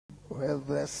Well,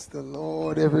 bless the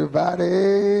Lord,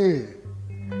 everybody.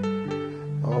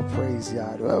 Oh, praise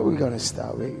God. Well, we're going to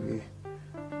start. We want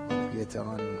to get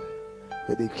on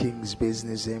with the King's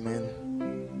business.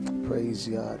 Amen. Praise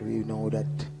God. We know that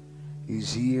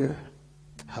He's here.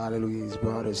 Hallelujah. He's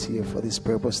brought us here for this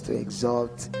purpose, to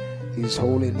exalt His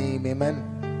holy name.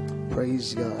 Amen.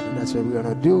 Praise God. And that's what we're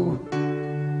going to do.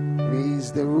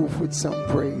 Raise the roof with some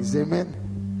praise.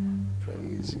 Amen.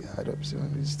 Praise God. Up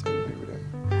some this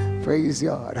praise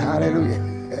God. Hallelujah.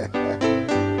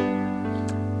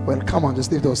 Well, come on,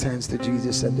 just lift those hands to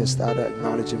Jesus and just start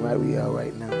acknowledging where we are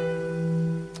right now.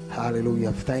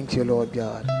 Hallelujah. Thank you, Lord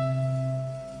God.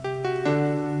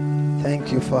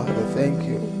 Thank you, Father. Thank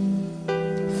you.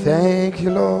 Thank you,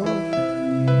 Lord.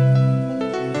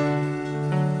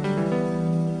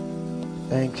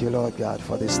 Thank you, Lord God,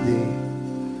 for this day.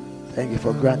 Thank you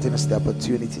for granting us the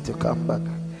opportunity to come back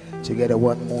together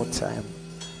one more time,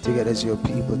 together as your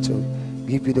people, to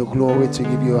give you the glory, to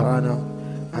give you honor,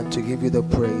 and to give you the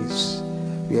praise.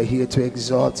 We are here to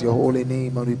exalt your holy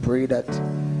name, and we pray that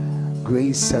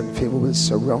grace and favor will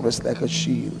surround us like a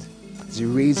shield as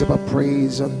you raise up a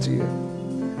praise unto you.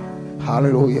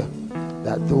 Hallelujah.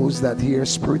 That those that hear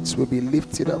spirits will be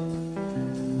lifted up,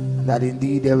 and that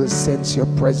indeed they will sense your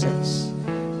presence.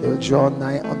 They will draw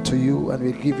nigh unto you, and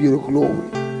will give you the glory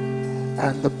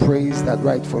and the praise that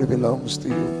rightfully belongs to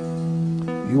you.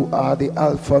 You are the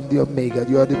Alpha and the Omega.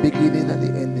 You are the beginning and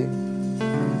the ending.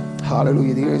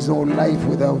 Hallelujah. There is no life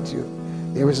without you.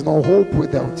 There is no hope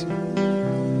without you.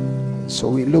 So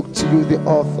we look to you, the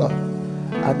author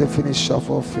and the finisher of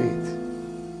our faith.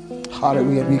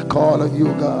 Hallelujah. And we call on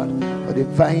you, God, for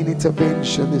divine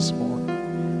intervention this morning.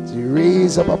 As we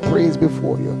raise up a praise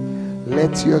before you,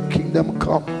 let your kingdom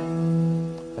come,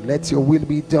 and let your will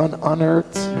be done on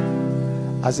earth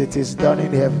as it is done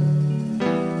in heaven.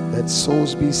 Let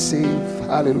souls be saved.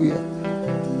 Hallelujah.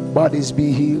 Bodies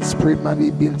be healed, spirit man be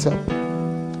built up,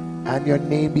 and your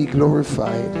name be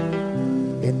glorified.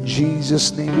 In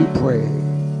Jesus' name we pray.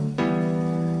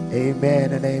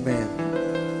 Amen and amen.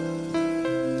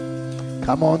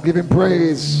 Come on, give him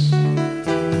praise.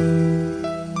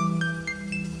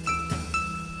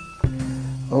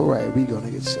 All right, we're going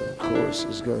to get some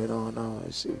courses going on now.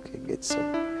 Let's see if we can get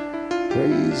some.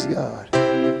 Praise God.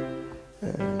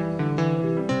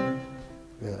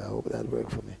 Well, I hope that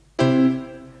worked for me.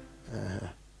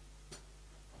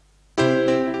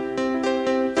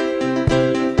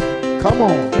 Come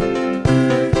on.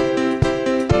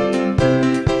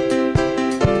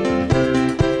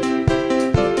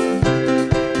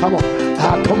 Come on. I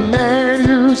command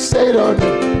you, Satan,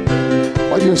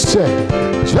 what you say?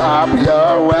 Drop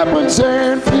your weapons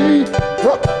and flee.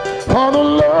 For the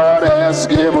Lord has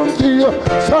given the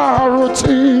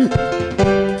authority.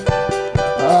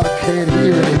 I can't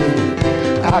hear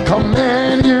anything. I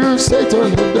command you,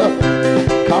 Satan,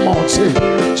 come on, say,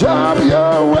 drop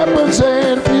your weapons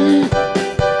and flee.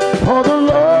 For the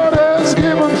Lord has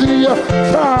given the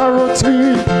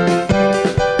authority.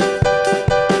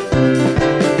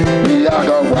 We are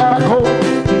going to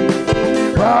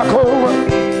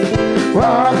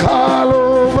rock all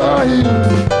over you.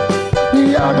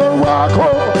 We are going to walk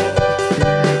over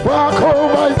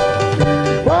you,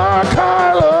 walk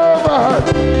all over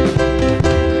you.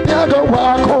 We are going to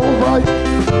walk over you,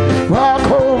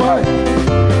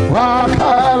 walk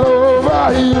all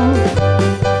over you.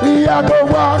 We are going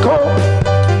to walk all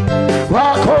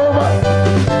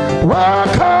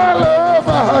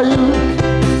over you.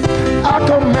 I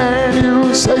command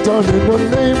you, Satan, in the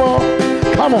name of,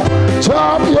 come on,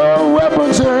 drop your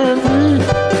weapons and flee.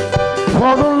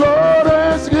 For the Lord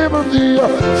has given the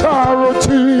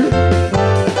authority.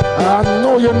 I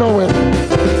know you know it.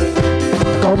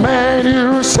 Command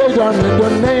you, Satan, in the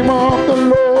name of the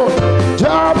Lord,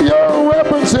 drop your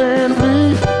weapons and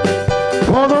flee.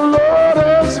 For the Lord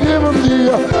has given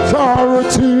the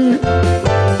authority.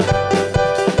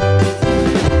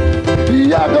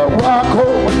 We are going to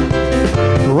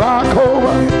rock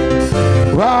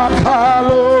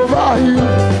all over you.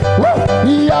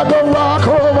 We are going to walk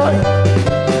all over you.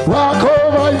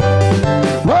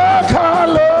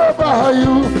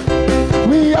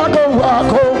 We are going to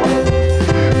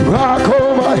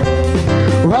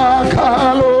rock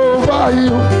all over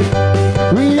you.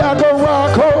 We are going to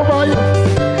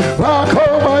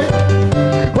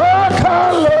rock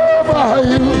all over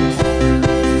you.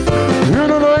 In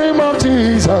the name of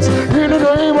Jesus, in the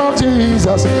name of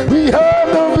Jesus, we have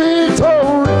the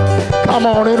victory. Come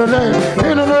on, in the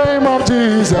name of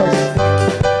Jesus.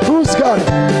 Who's got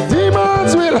it?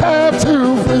 Demons will have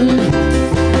to flee.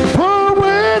 For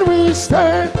when we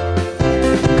stand,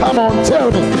 come on,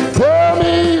 tell me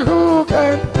who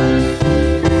can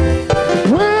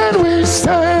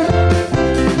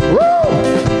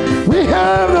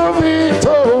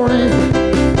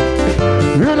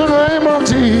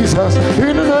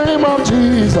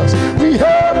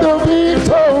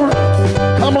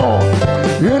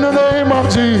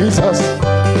Jesus,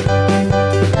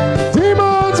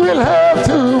 demons will have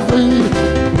to flee.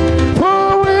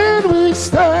 For when we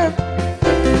stand,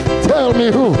 tell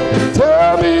me who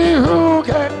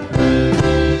can.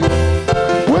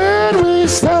 When we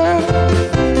stand,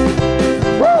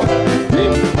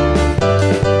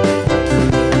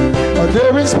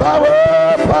 there is power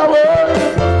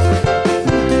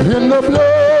in the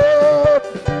blood.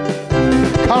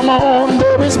 Come on,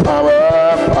 there is power.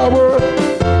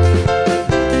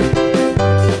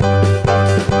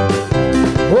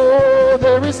 Oh,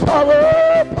 there is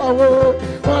power,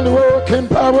 one-working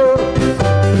power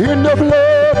in the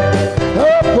blood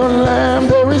of the Lamb.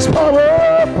 There is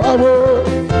power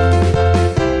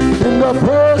in the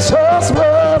precious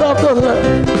blood of the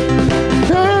Lamb.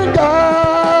 Thank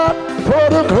God for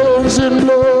the cleansing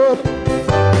blood.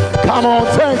 Come on,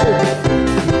 thank you.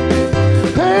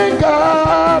 Thank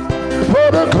God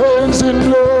for the cleansing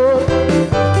blood.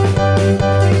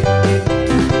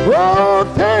 Oh,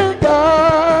 thank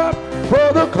God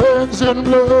for the cleansing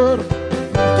blood.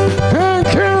 Thank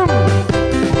Him.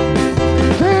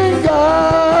 Thank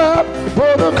God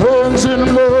for the cleansing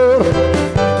blood.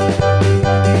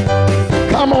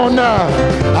 Come on now.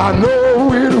 I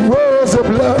know it was the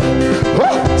blood.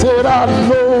 I said I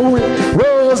know it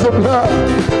was the blood.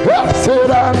 I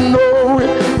said I know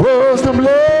it was the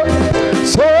blood.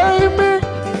 Save me.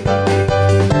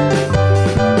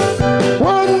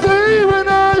 One day when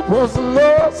I was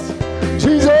lost,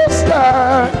 Jesus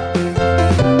died.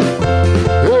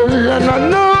 Hey, and I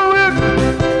know it.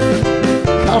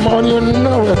 Come on, you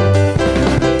know it.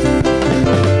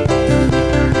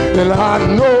 And I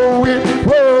know it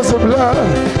was the blood.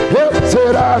 Yep,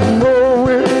 said I know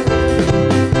it.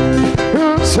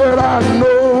 Said I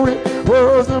know it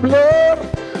was the blood.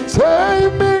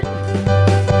 Save me.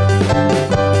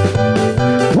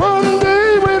 One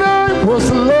day when I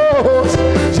was lost,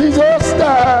 Jesus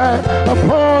died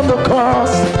upon the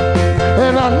cross.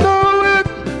 And I know it.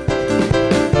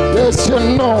 Yes, you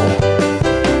know.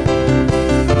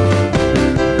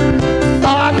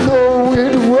 I know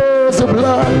it was the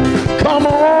blood. Come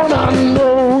on, I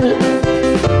know it.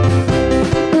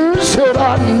 Said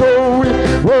I know it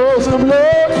was the blood.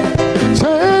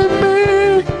 Save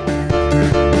me.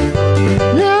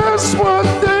 Yes, one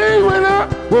day when I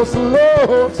was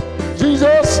lost,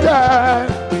 Jesus died.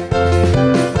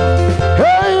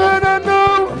 Hey, and I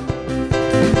know,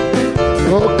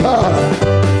 oh God,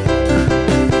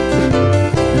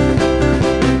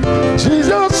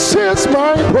 Jesus is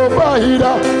my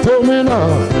provider. Tell me now.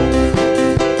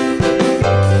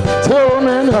 Tell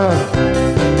me now.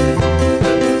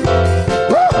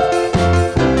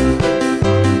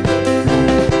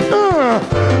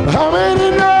 How many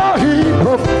know He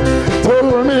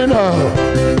told me now?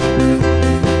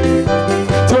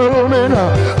 Tell me now.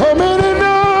 How many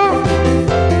know?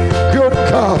 Good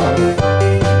God.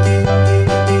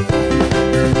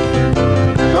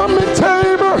 Let me tell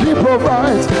you what He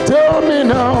provides. Tell me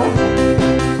now.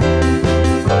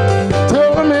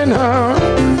 Tell me now.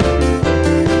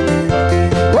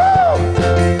 Woo!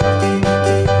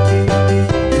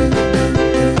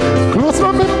 Close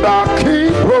from me back, He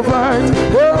provides.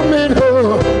 Tell me now.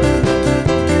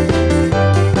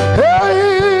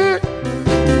 Hey,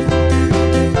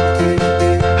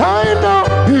 I know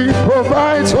He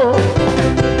provides. Oh,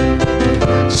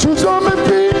 shoes on my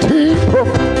feet, He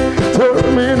provides. Tell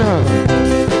me now.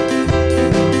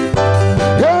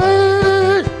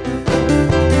 Hey,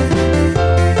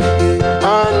 I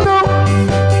know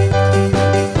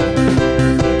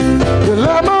the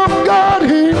Lamb of God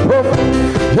He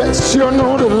provides. Yes, you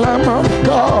know the Lamb of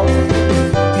God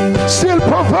still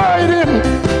providing.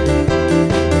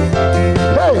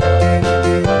 Hey,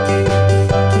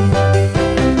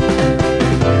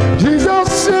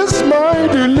 Jesus is my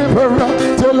deliverer.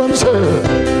 Tell Him so.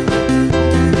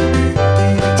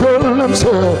 Tell Him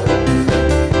so.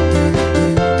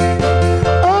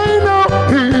 I know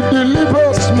He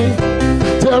delivers me.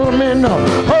 Tell me now.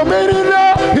 How many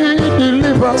know He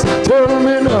delivers? Tell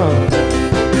me now.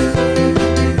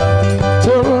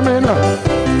 Tell me now.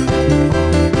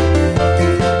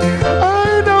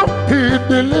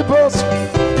 Delivers,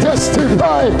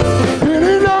 testify.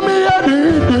 Healing on me, I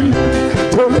did.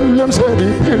 Tell them, say,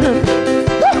 healing.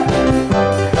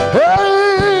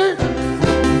 Hey,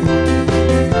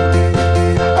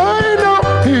 I know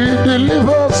He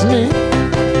delivers me.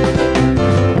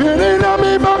 Healing on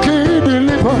me, back He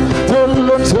delivers. Tell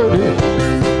them, say,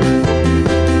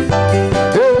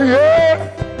 hey, yeah.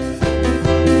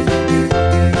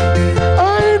 I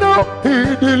know He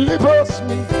delivers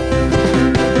me.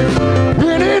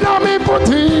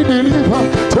 He deliver.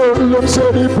 Tell them,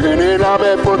 say, the penny na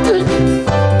me put it.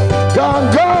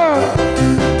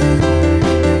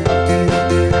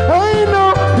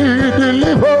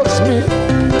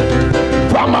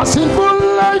 my sinful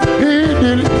life he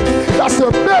delivered. That's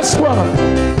the best one.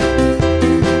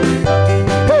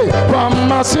 Hey, from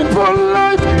my sinful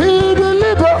life he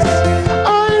delivers.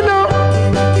 I know.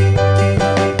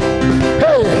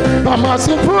 Hey, from my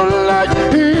sinful life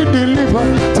he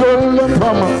delivers. Tell them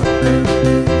from us.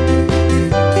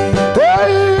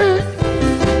 Hey,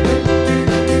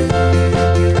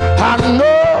 I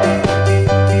know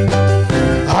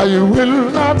I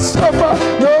will not suffer.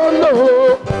 No, no.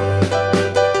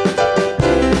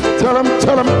 Tell him,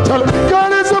 tell him, tell him.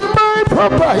 God is my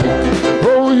provider.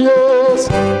 Oh, yes.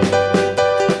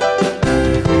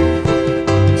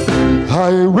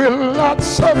 I will not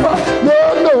suffer. No,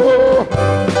 no.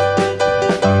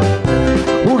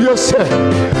 Who you say?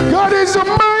 God is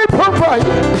my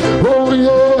provider. Oh,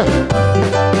 yeah.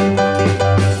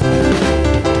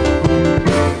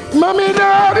 Mommy,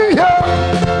 daddy, yeah.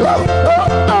 Oh, oh,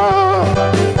 oh.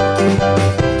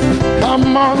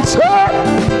 Come on, sir.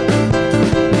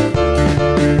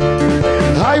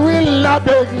 I will not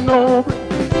beg no.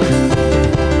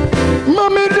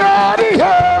 Mommy, daddy,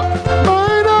 yeah.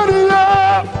 My daddy,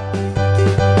 yeah.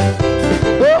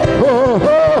 Oh, oh,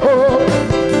 oh, oh.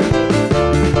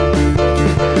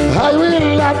 I will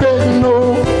not beg no.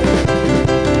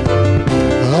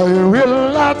 I will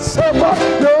not suffer.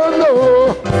 No, no.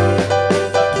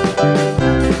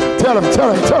 Tell him, tell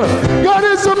him, tell him. God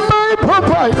is my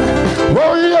provider.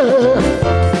 Oh, yeah.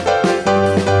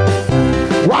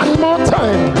 One more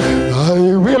time. I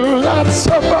will not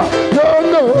suffer. No,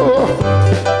 no.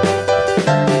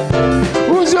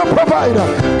 Who's your provider?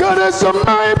 God is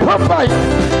my provider.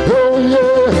 Oh,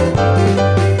 yeah.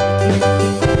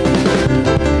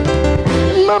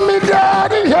 Mommy,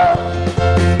 daddy, yeah.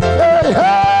 Hey,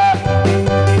 hey.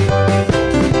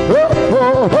 Oh,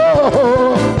 oh, oh,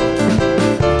 oh.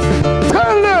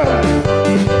 Tell them.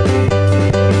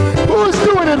 Who's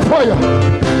doing it for you?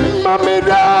 Mommy,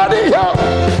 daddy, yeah.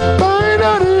 My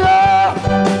daddy, yeah.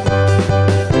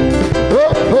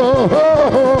 Oh, oh,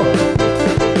 oh, oh.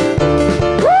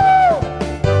 Woo!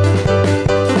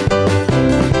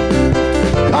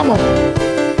 Come on.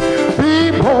 Be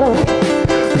bold,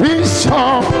 be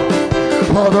strong,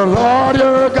 for the Lord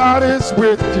your God is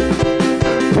with you.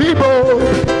 Be bold,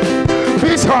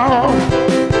 be strong,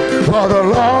 for the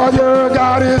Lord your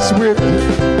God is with you.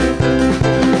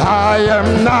 I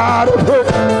am not afraid.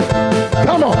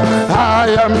 Come on.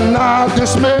 I am not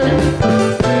dismayed.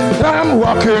 I'm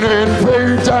walking in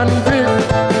faith and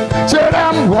victory. Said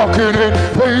I'm walking in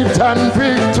faith and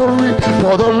victory.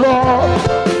 For the Lord,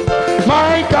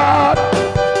 my God,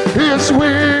 is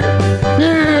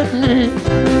with me.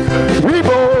 Be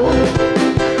bold,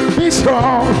 be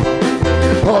strong,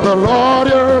 for the Lord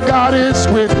your God is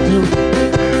with you.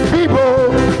 Be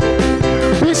bold,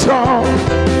 be strong,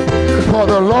 for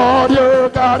the Lord your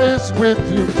God is with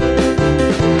you.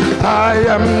 I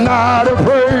am not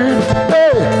afraid.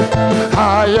 Hey,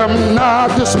 I am not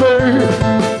dismayed.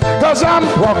 Cause I'm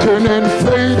walking in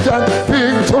faith and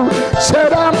victory.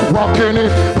 Said I'm walking in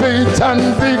faith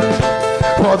and victory.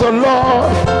 For the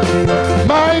Lord,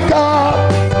 my God,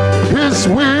 is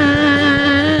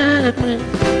with me.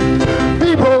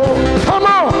 People, come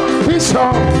on, be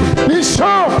strong, be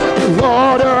strong.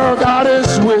 Lord, our God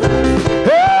is with me.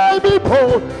 Hey, be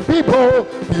bold, be bold,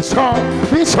 be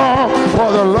strong,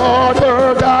 for the Lord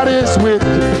our God is with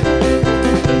you.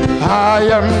 I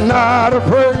am not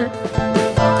afraid,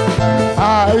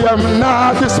 I am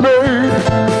not dismayed,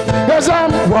 as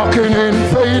I'm walking in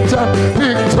faith and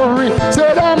victory.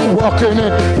 Said I'm walking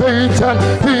in faith and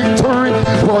victory,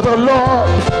 for the Lord,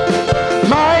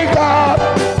 my God,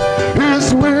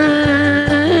 is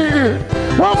with.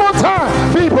 One more time,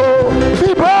 people,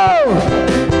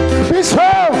 people, be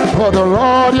strong, for the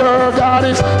Lord your God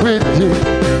is with you.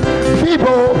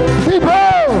 People,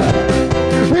 people,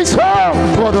 be strong,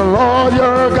 for the Lord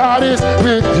your God is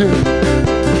with you.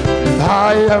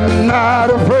 I am not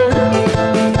afraid,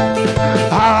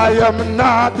 I am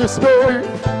not dismayed,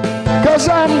 cause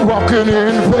I'm walking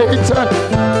in faith and,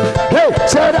 hey,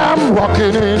 said I'm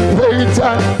walking in faith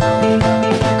and,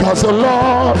 cause the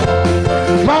Lord,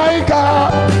 my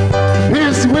God,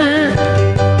 is with.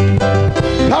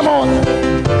 Come on.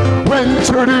 Went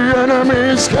to the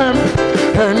enemy's camp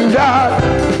and died.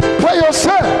 Where you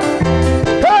say?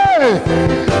 Hey,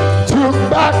 took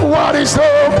back what he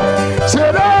stole.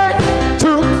 Said I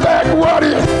took back what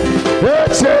he.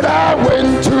 It said I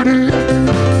went to the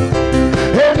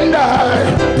and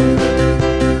died.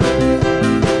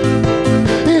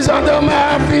 He's under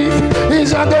my feet.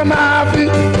 He's under my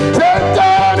feet.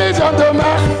 Satan is under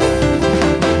my.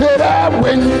 Said I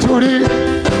went to the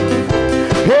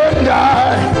and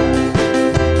died.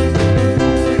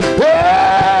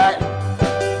 Yeah.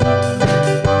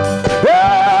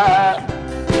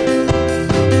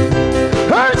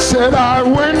 I said I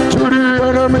went to the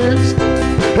enemies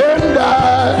and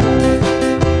died.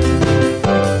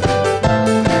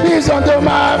 He's under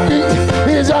my feet.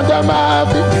 He's under my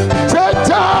feet.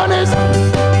 Satan is.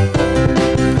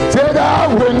 Said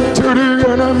I went to the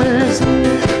enemies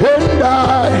and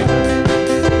died.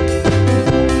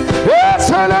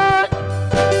 Yes, and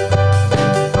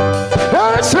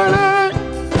yes, and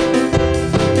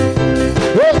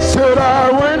yes, said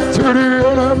I went to the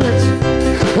enemies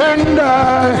and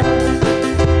died.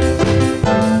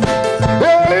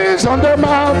 Yeah, he's under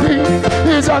my feet.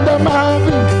 He's under my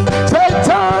feet.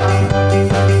 Satan,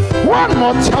 one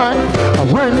more time. I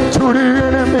went to the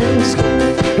enemies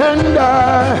and I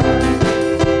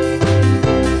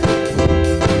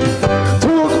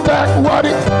took back what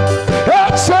it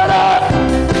had said.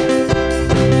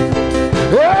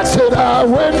 I said I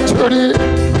went to the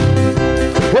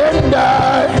and I.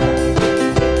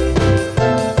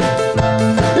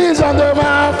 He's under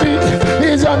my feet.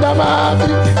 He's under my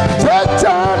feet.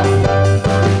 Satan,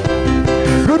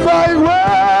 goodbye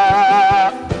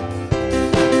world.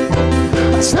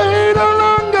 I stay no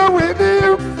longer with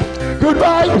you.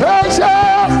 Goodbye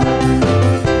pleasure.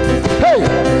 Hey,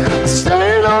 I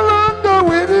stay no longer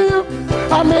with you.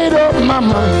 I made up my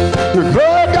mind to go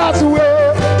God's way.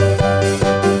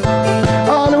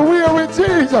 Hallelujah with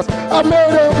Jesus. I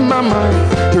made up my mind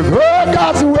to go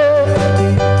God's way.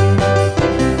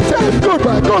 Tell him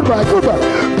goodbye, goodbye, goodbye.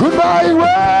 Goodbye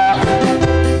world.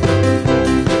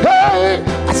 Hey,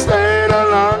 I stay no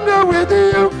longer with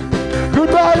you.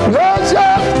 Goodbye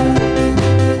pleasure.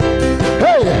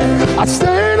 Hey, I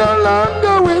stay no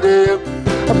longer with you.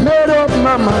 I made up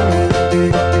my mind.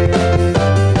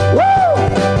 Woo!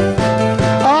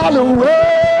 All the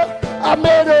way, I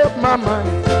made up my mind.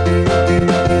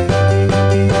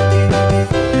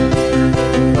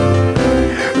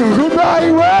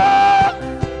 Goodbye world.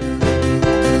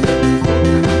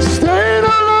 Stay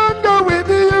no longer with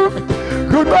you.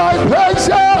 Goodbye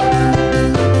pleasure.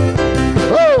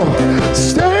 Oh,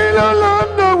 stay no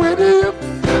longer with you.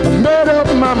 I made up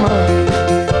my mind.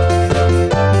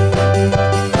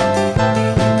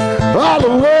 All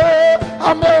the way,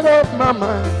 I made up my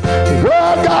mind. Go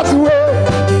God's way.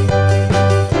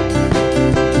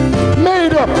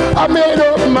 Made up, I made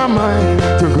up my mind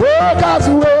to go God's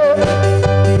way.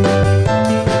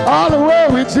 All the way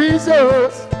with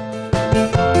Jesus.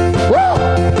 Whoa.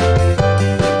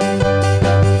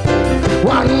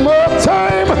 One more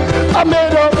time, I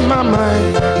made up my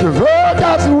mind to go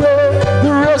God's way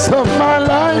the rest of my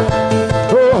life.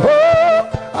 Oh, oh,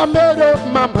 I made up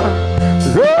my mind to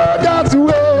go God's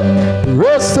way the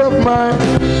rest of my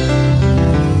life.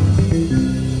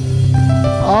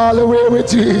 All the way with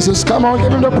Jesus. Come on,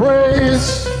 give him the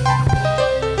praise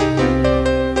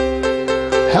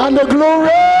and the glory.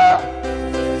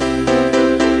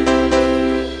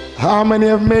 How many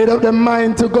have made up their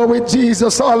mind to go with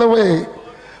Jesus all the way?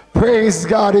 Praise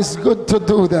God. It's good to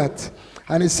do that.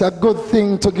 And it's a good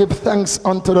thing to give thanks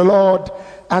unto the Lord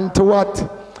and to what?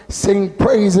 Sing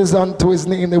praises unto his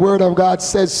name. The word of God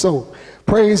says so.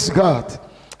 Praise God.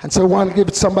 And so I want to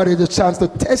give somebody the chance to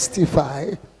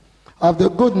testify of the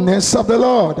goodness of the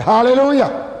Lord.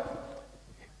 Hallelujah.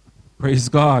 Praise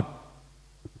God.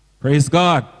 Praise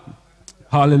God.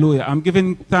 Hallelujah. I'm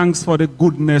giving thanks for the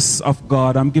goodness of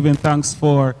God. I'm giving thanks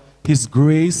for his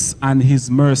grace and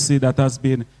his mercy that has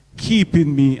been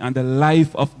keeping me and the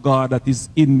life of God that is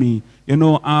in me. You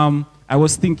know, I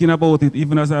was thinking about it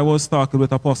even as I was talking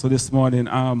with Apostle this morning.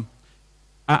 And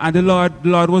the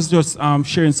Lord was just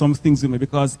sharing some things with me,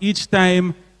 because each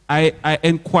time I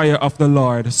inquire of the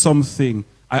Lord something,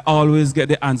 I always get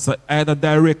the answer either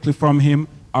directly from him,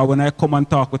 or when I come and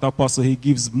talk with Apostle, he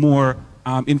gives more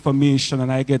information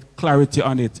and I get clarity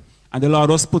on it. And the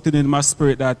Lord was putting in my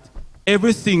spirit that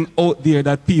everything out there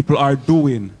that people are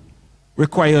doing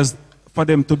requires for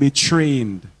them to be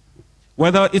trained.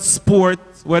 Whether it's sport,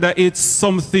 whether it's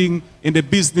something in the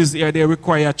business area, they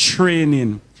require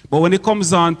training. But when it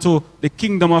comes on to the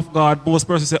kingdom of God, most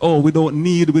persons say, oh, we don't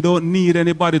need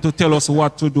anybody to tell us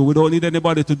what to do. We don't need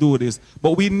anybody to do this.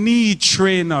 But we need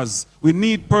trainers. We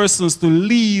need persons to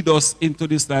lead us into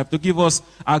this life, to give us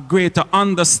a greater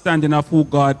understanding of who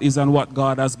God is and what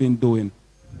God has been doing.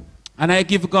 And I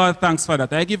give God thanks for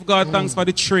that. I give God thanks for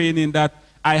the training that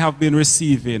I have been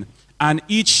receiving. And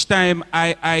each time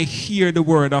I hear the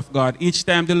word of God, each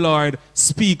time the Lord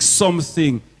speaks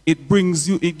something, it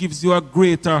gives you a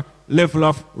greater level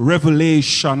of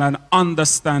revelation and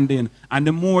understanding. And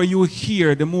the more you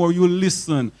hear, the more you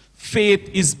listen, faith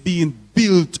is being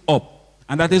built up.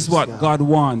 And that is what God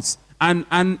wants. And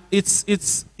it's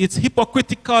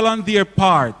hypocritical on their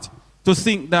part to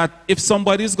think that if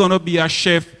somebody's going to be a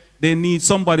chef, they need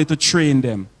somebody to train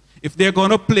them. If they're going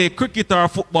to play cricket or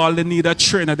football, they need a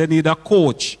trainer, they need a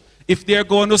coach. If they're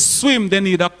going to swim, they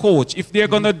need a coach. If they're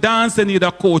going to dance, they need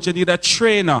a coach, they need a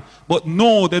trainer. But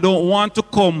no, they don't want to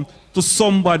come to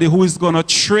somebody who is going to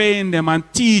train them and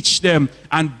teach them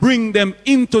and bring them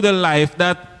into the life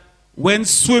that when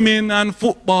swimming and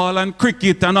football and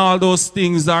cricket and all those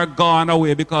things are gone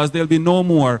away because there'll be no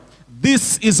more.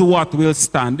 This is what will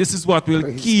stand. This is what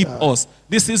will keep us.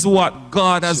 This is what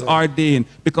God has ordained,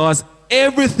 because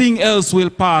everything else will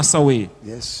pass away.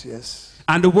 Yes, yes.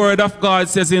 And the word of God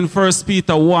says in 1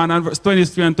 Peter 1 and verse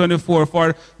 23 and 24,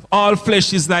 for all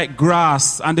flesh is like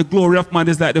grass, and the glory of man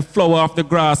is like the flower of the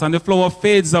grass, and the flower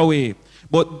fades away.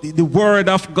 But the word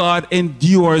of God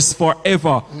endures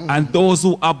forever, and those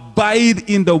who abide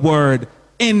in the word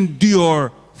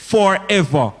endure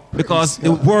forever, because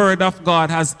the word of God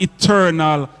has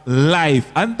eternal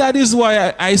life. And that is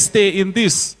why I stay in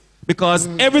this, because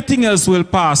everything else will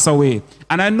pass away.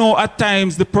 And I know at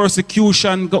times the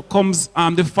persecution comes,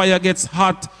 the fire gets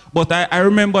hot, but I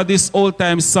remember this old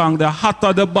time song, the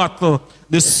hotter the battle,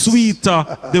 the sweeter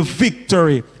the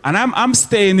victory. And I'm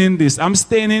staying in this. I'm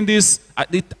staying in this.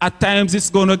 At times it's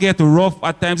going to get rough.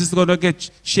 At times it's going to get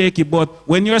shaky. But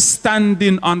when you're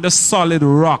standing on the solid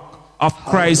rock of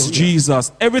Christ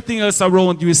Jesus, everything else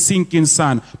around you is sinking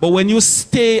sand. But when you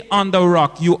stay on the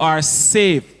rock, you are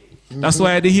safe. That's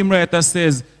why the hymn writer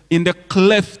says, in the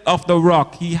cleft of the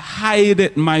rock, he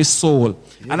hideth my soul.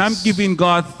 Yes. And I'm giving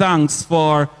God thanks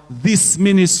for this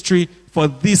ministry, for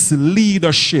this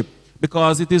leadership,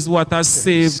 because it is what has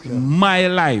saved my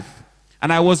life.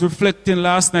 And I was reflecting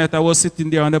last night, I was sitting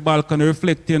there on the balcony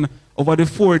reflecting over the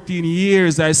 14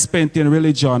 years I spent in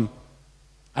religion.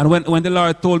 And when the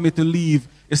Lord told me to leave,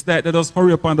 it's like they just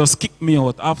hurry up and just kick me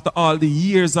out. After all the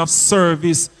years of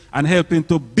service and helping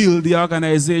to build the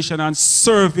organization and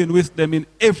serving with them in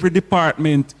every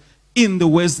department in the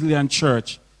Wesleyan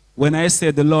Church. When I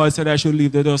said the Lord said I should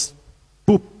leave, they just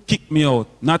boop, kick me out.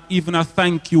 Not even a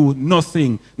thank you,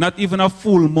 nothing. Not even a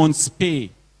full month's pay.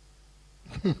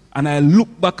 And I look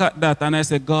back at that and I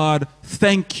said, God,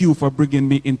 thank you for bringing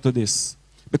me into this.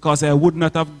 Because I would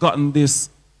not have gotten this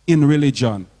in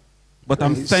religion. But praise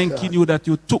I'm thanking you that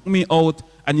you took me out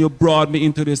and you brought me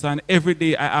into this. And every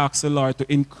day I ask the Lord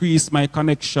to increase my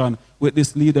connection with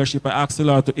this leadership. I ask the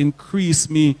Lord to increase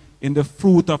me in the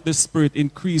fruit of the Spirit,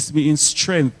 increase me in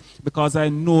strength, because I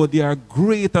know there are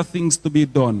greater things to be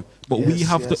done. But we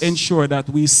have to ensure that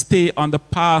we stay on the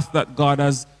path that God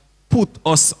has put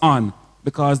us on,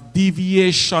 because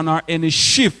deviation or any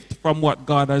shift from what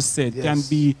God has said can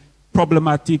be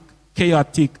problematic,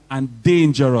 chaotic, and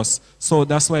dangerous. So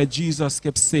that's why Jesus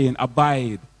kept saying,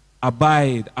 abide,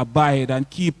 abide, abide, and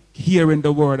keep hearing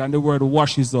the word, and the word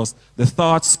washes us. The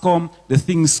thoughts come, the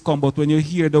things come, but when you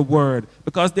hear the word,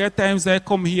 because there are times I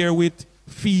come here with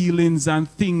feelings and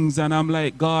things, and I'm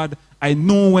like, God, I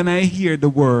know when I hear the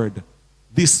word,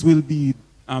 this will be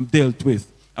dealt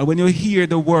with. And when you hear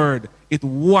the word, it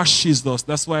washes us.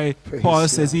 That's why Paul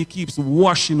says he keeps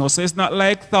washing us. So it's not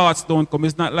like thoughts don't come.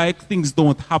 It's not like things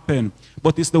don't happen.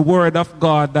 But it's the word of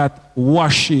God that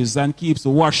washes and keeps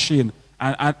washing.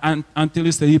 And until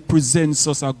he presents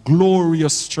us a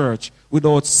glorious church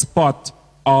without spot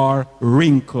or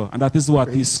wrinkle. And that is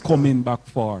what he's coming back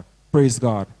for. Praise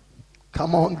God.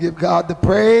 Come on, give God the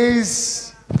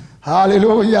praise.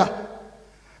 Hallelujah.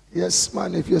 Yes,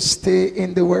 man, if you stay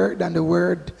in the word and the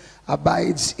word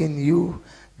abides in you,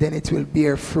 then it will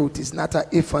bear fruit. It's not a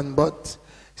if and but.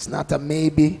 It's not a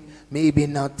maybe, maybe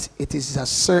not. It is a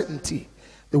certainty.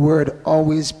 The word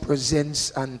always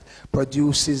presents and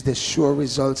produces the sure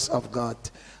results of God.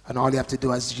 And all you have to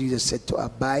do, as Jesus said, to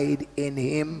abide in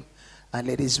him and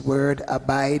let his word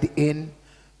abide in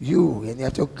you. And you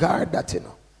have to guard that,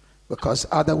 because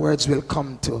other words will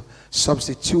come to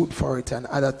substitute for it, and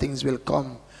other things will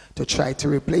come to try to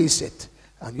replace it.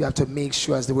 And you have to make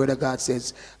sure, as the word of God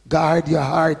says, guard your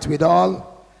heart with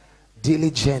all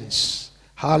diligence.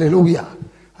 Hallelujah.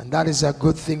 And that is a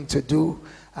good thing to do.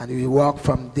 And we walk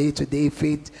from day to day,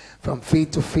 faith, from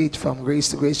faith to faith, from grace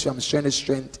to grace, from strength to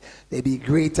strength. There be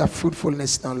greater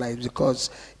fruitfulness in our lives, because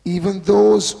even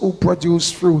those who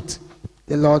produce fruit,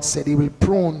 the Lord said he will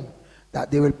prune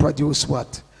that they will produce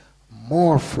what?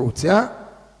 More fruit. Yeah?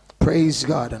 Praise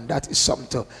God. And that is something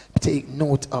to take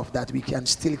note of, that we can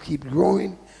still keep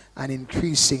growing and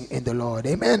increasing in the Lord.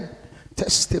 Amen.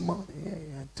 Testimony. Yeah,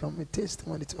 tell me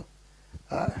testimony too.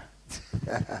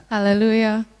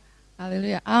 Hallelujah.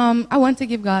 Hallelujah. I want to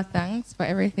give God thanks for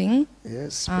everything.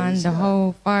 Yes. And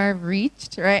how far I've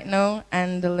reached right now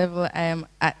and the level I am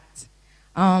at.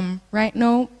 Right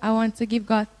now, I want to give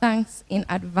God thanks in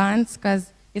advance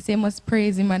because you say you must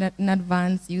praise Him in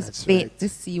advance. Use That's faith right. to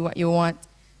see what you want.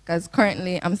 Because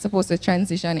currently, I'm supposed to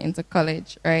transition into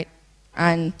college, right?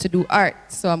 And to do art.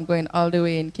 So I'm going all the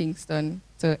way in Kingston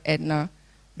to Edna.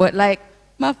 But like,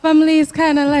 my family is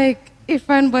kind of like if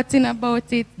and butting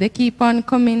about it. They keep on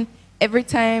coming every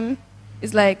time.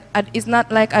 It's like, it's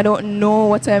not like I don't know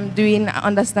what I'm doing. I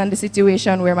understand the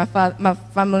situation where my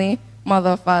family,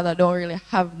 mother, father don't really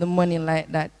have the money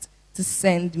like that to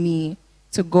send me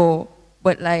to go.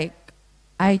 But like,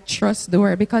 I trust the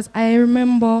word because I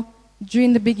remember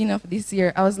during the beginning of this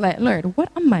year, I was like, Lord, what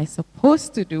am I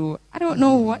supposed to do? I don't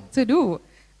know what to do.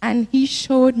 And He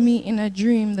showed me in a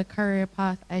dream the career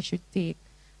path I should take.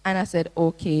 And I said,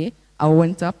 okay. I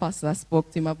went to Apostle, I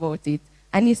spoke to him about it.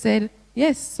 And he said,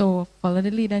 yes, so follow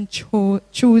the lead and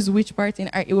choose which part in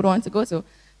art you would want to go to.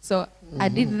 So I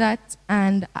did that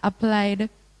and I applied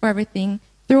for everything.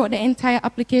 Throughout the entire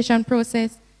application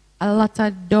process, a lot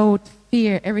of doubt,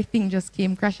 fear, everything just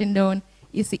came crashing down.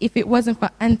 You see, if it wasn't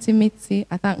for Auntie Mitzi,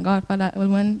 I thank God for that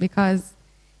woman because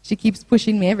she keeps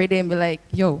pushing me every day and be like,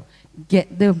 yo,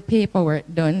 get the paperwork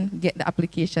done, get the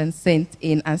application sent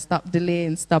in and stop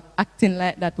delaying, stop acting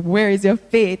like that. Where is your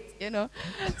faith, you know?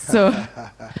 So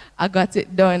I got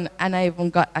it done and I even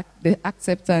got the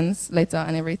acceptance letter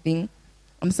and everything.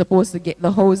 I'm supposed to get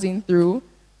the housing through,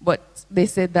 but they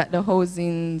said that the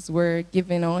housings were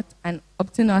given out and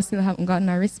up to now I still haven't gotten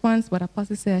a response, but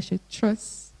Apostle said I should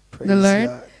trust the Lord.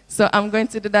 God. So I'm going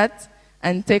to do that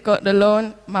and take out the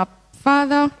loan. I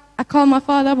called my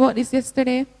father about this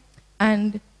yesterday.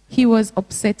 And he was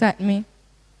upset at me,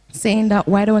 saying that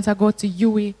why don't I go to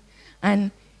UE and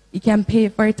he can pay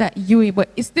for it at UE, but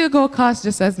it still go cost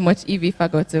just as much if I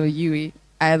go to UE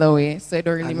either way, so it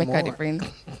don't really And make more. a difference.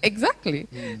 Exactly.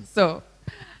 So,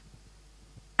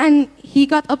 and he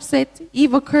got upset, he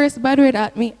even cursed bad word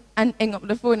at me and hung up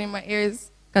the phone in my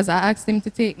ears because I asked him to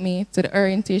take me to the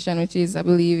orientation, which is, I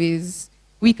believe, is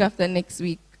week after next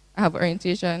week. I have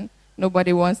orientation.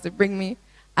 Nobody wants to bring me.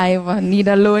 I need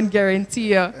a loan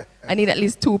guarantor. I need at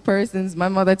least 2 persons. My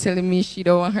mother telling me she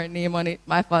don't want her name on it.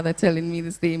 My father telling me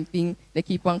the same thing. They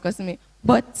keep on cussing me.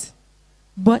 But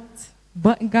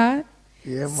God.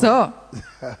 Yeah, man. So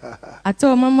I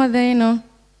told my mother, you know,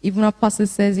 even Apostle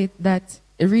says it, that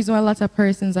the reason why a lot of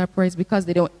persons are poor is because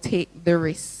they don't take the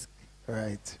risk.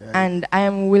 Right. And I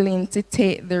am willing to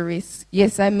take the risk.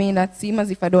 Yes, I may not seem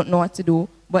as if I don't know what to do,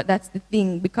 but that's the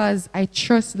thing, because I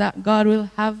trust that God will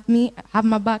have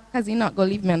my back, because He's not going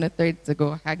to leave me on the third to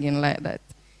go hanging like that.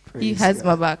 He Praise has God.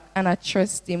 my back, and I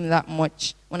trust Him that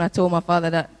much. When I told my father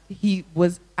that he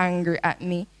was angry at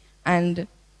me, and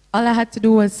all I had to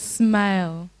do was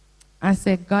smile and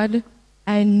say, God,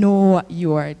 I know what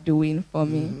you are doing for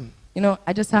me. You know,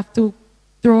 I just have to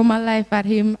throw my life at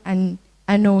Him, and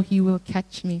I know He will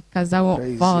catch me, because I won't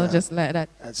Praise fall God. just like that.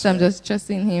 That's So I'm right. just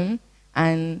trusting Him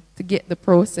and to get the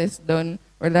process done,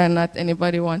 whether or not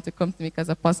anybody wants to come to me, because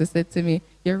Apostle said to me,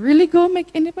 you really going to make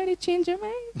anybody change your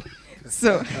mind?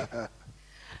 So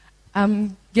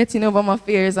I'm getting over my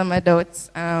fears and my doubts.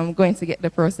 I'm going to get the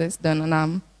process done, and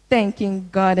I'm thanking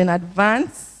God in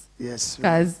advance, Yes.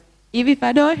 because even if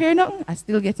I don't hear nothing, I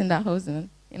still get in that housing,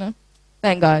 you know?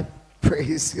 Thank God.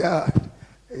 Praise God.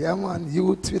 Yeah, man,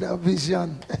 youth with a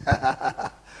vision.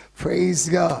 Praise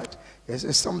God.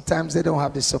 Yes, sometimes they don't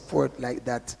have the support like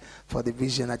that for the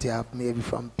vision that you have, maybe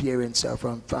from parents or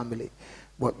from family.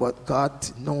 But God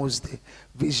knows the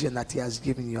vision that He has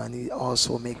given you, and He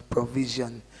also make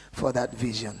provision for that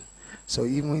vision. So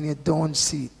even when you don't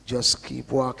see it, just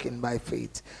keep walking by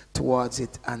faith towards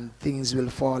it, and things will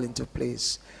fall into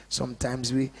place.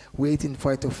 Sometimes we waiting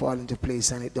for it to fall into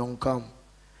place and it don't come.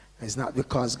 It's not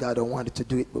because God don't want it to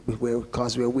do it, but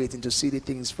because we're waiting to see the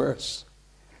things first.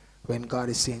 When God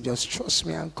is saying, just trust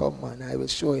me and come, and I will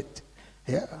show it.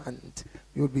 Yeah, and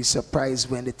you'll be surprised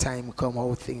when the time comes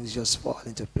how things just fall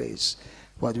into place.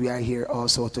 But we are here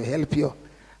also to help you,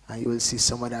 and you will see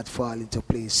some of that fall into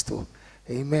place too.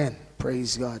 Amen.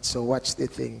 Praise God. So watch the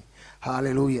thing.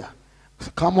 Hallelujah.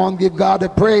 Come on, give God the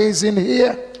praise in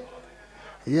here.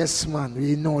 Yes, man.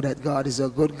 We know that God is a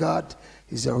good God.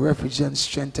 He's a refuge and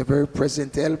strength, a very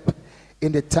present help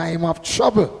in the time of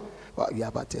trouble. Well, you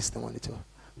have a testimony too.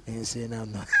 You say, no,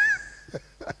 I'm not.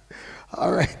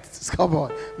 All right, come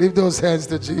on. Lift those hands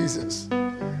to Jesus.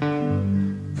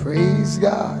 Praise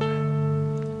God.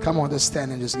 Come on, just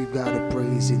stand and just give God a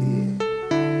praise in here.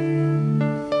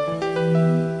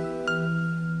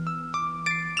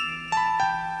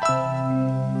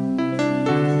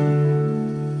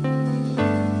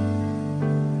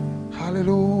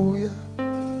 Hallelujah.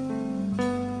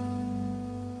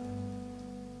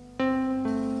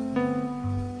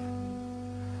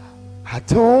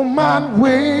 mind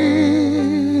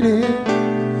waiting.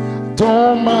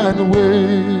 Don't mind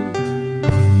waiting.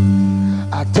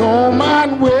 I don't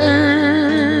mind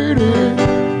waiting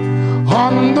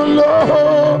on the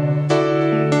Lord.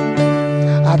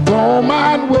 I don't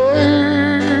mind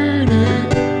waiting.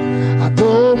 I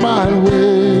don't mind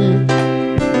waiting.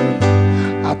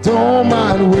 I don't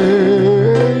mind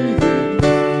waiting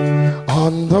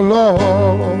on the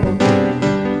Lord.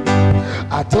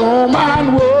 I don't mind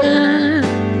waiting.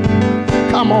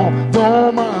 Come on,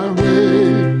 don't mind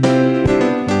waiting.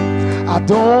 I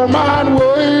don't mind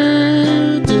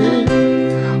waiting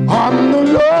on the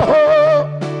Lord.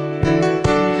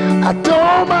 I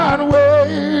don't mind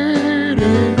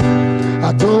waiting.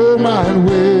 I don't mind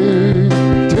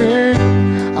waiting.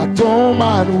 I don't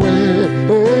mind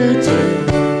waiting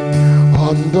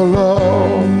on the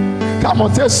Lord. Come on,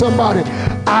 tell somebody,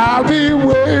 I'll be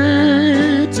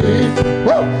waiting.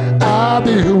 Whoa. I'll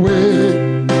be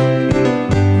waiting.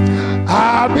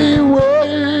 I'll be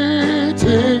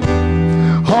waiting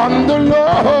on the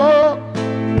Lord.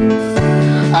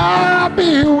 I'll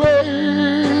be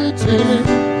waiting.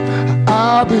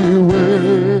 I'll be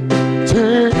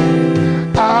waiting.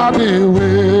 I'll be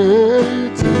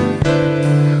waiting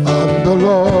on the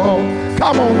Lord.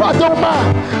 Come on, I don't mind.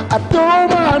 I don't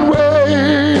mind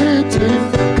waiting.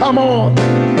 Come on.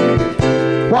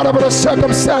 Whatever the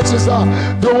circumstances are,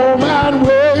 don't mind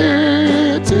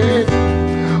waiting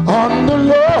on the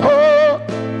Lord.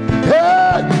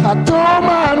 Hey, I don't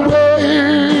mind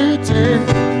waiting.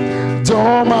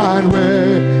 Don't mind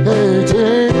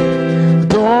waiting.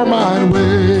 Don't mind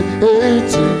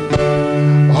waiting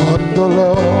on the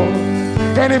Lord.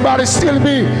 Anybody still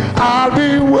be? I'll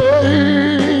be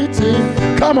waiting.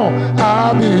 Come on,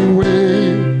 I'll be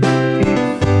waiting.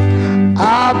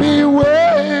 I'll be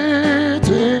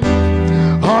waiting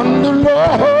on the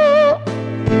Lord.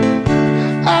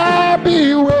 I'll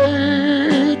be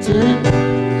waiting.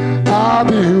 I'll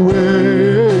be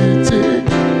waiting.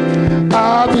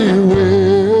 I'll be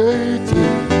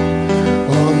waiting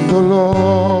on the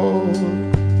Lord.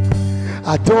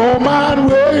 I don't mind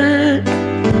waiting.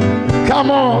 Come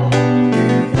on.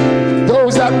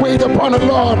 Those that wait upon the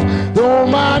Lord, don't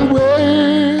mind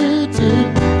waiting.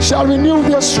 Shall renew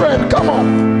their strength. Come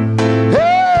on.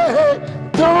 Hey,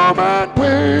 don't mind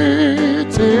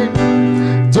waiting.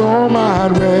 Don't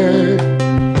mind waiting.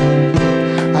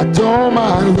 I don't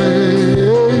mind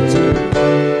waiting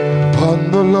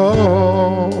on the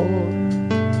Lord.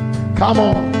 Come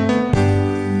on.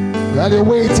 While you're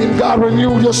waiting, God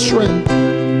renew your strength.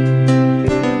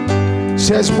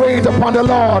 Says, wait upon the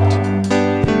Lord.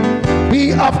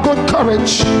 Be of good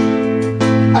courage,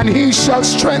 and he shall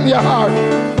strengthen your heart.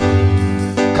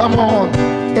 Come on.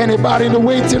 Anybody in the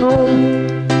waiting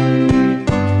room?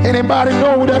 Anybody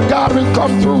know that God will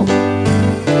come through?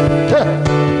 Yeah.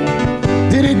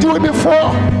 Did he do it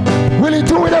before? Will he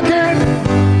do it again?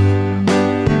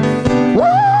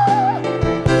 Whoa!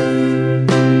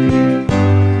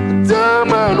 Don't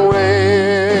mind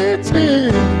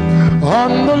waiting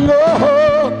on the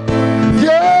Lord.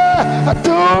 Yeah, I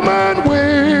don't mind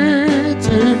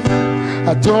waiting.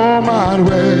 I don't mind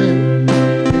waiting.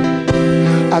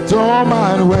 I don't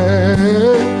mind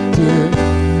waiting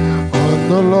on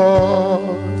the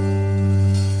Lord.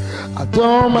 I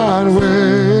don't mind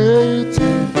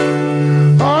waiting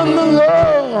on the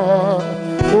Lord.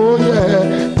 Oh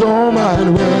yeah, don't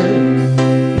mind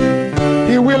waiting.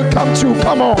 He will come through.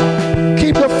 Come on,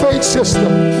 keep the faith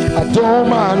system. I don't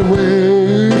mind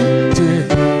waiting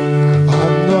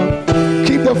on the.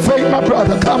 Keep the faith, my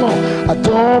brother. Come on, I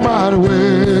don't mind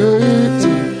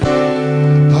waiting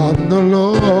on the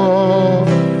Lord.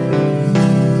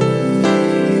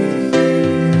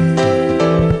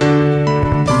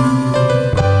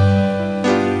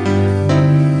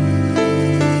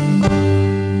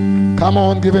 Come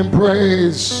on, give him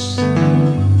praise.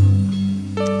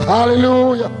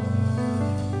 Hallelujah.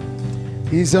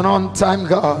 He's an on-time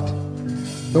God.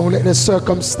 Don't let the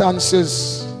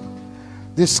circumstances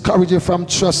discourage you from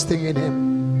trusting in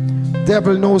him.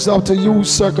 Devil knows how to use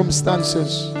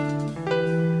circumstances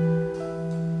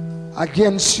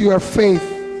against your faith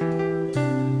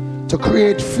to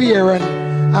create fear and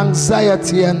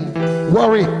anxiety and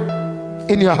worry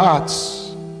in your hearts.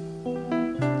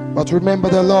 But remember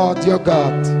the Lord your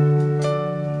God.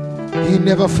 He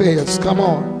never fails. Come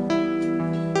on.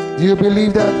 Do you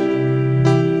believe that?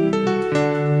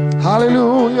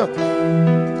 Hallelujah.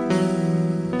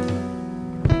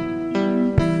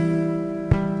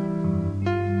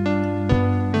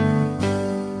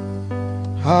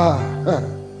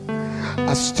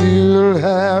 I still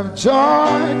have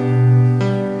joy.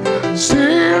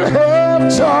 Still have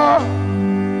joy.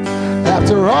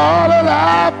 After all that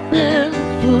I've been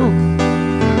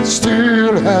through,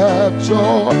 still have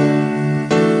joy.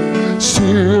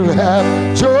 Still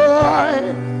have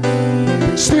joy.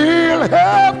 Still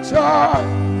have joy.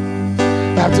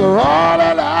 After all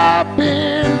that I've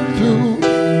been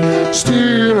through,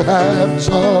 still have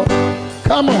joy.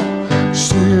 Come on.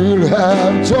 Still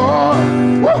have joy.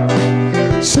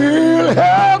 Whoa. Still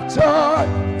have joy.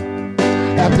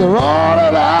 After all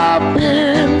that I've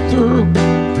been through,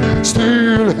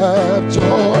 still have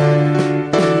joy.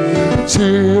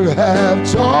 Still have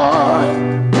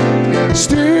joy.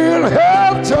 Still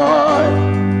have joy.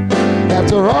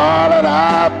 After all that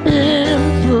I've been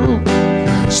through,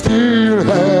 still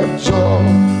have joy.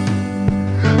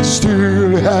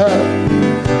 Still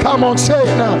have, come on, say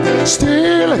it now.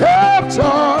 Still have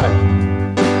joy.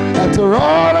 After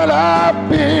all that I've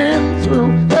been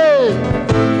through. Hey,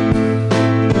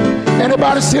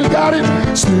 anybody still got it?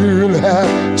 Still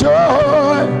have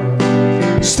joy.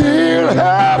 Still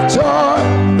have joy.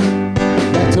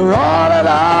 After all that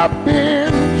I've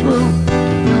been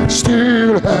through,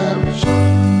 still have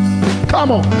joy.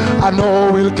 Come on. I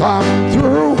know we'll come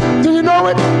through. Do you know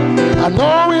it? I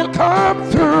know we'll come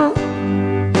through.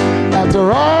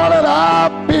 After all that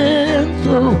I've been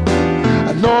through,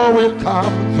 I know we'll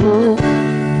come through.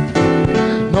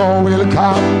 No, we'll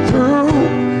come through.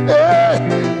 Hey,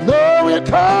 no, we'll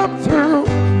come through.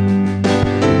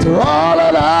 After all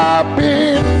that I've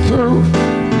been through,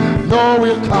 no,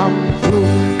 we'll come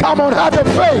through. Come on, have the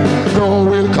faith. No,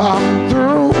 we'll come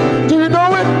through. Do you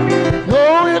know it?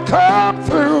 No, we'll come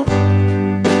through.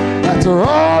 After all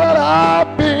that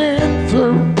I've been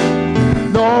through,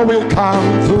 no, we'll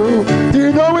come through. Do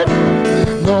you know it?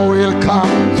 No, we'll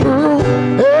come through.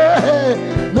 Hey,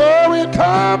 no, we'll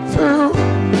come through.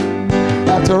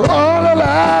 After all that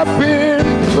I've been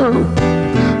through,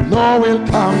 no, we'll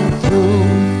come through.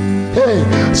 Hey,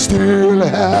 still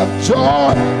have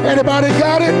joy. Anybody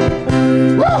got it?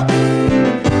 Woo!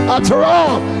 After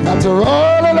all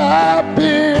that I've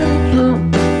been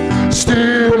through,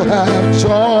 still have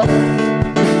joy.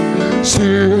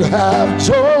 Still have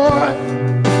joy.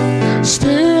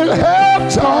 Still have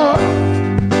joy.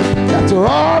 After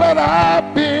all that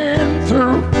I've been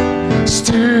through,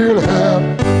 still have.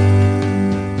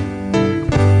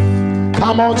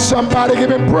 Come on, somebody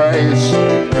give him praise.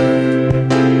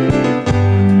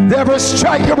 Devil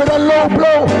strike you with a low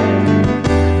blow,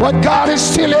 but God is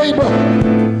still able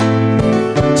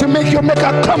to make you make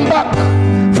a comeback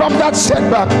from that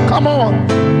setback. Come on.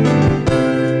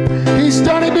 He's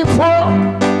done it before,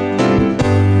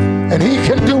 and he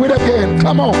can do it again.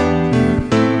 Come on.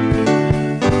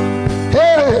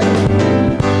 Hey,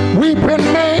 weeping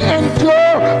may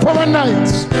endure for a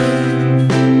night,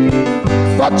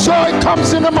 but joy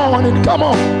comes in the morning. Come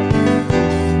on.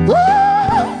 Woo!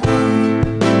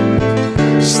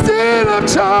 Still a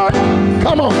joy.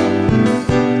 Come on.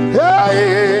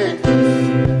 Hey.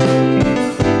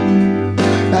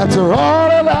 After all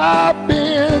that I've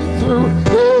been through,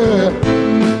 yeah.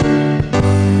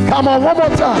 Come on, one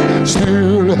more time.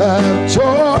 Still have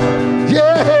joy,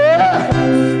 yeah.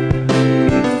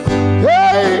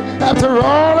 Hey, after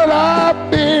all that I've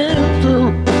been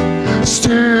through,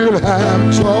 still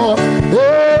have joy,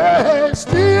 yeah,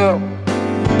 still.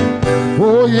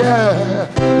 Oh yeah.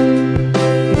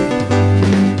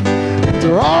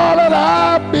 After all that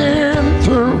I've been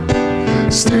through,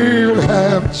 still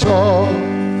have joy.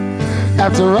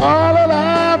 After all that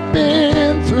I've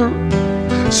been through,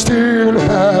 still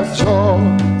have joy.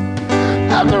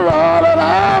 After all that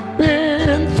I've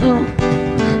been through,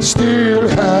 still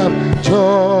have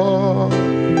joy.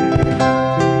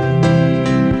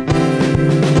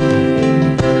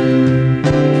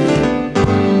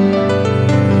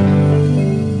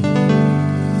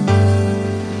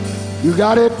 You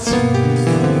got it?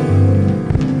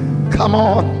 Come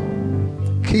on.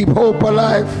 Keep hope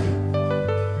alive.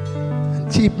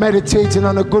 Keep meditating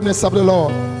on the goodness of the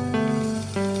Lord.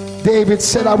 David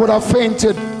said, I would have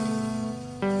fainted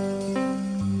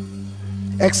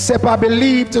except I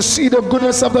believe to see the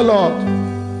goodness of the Lord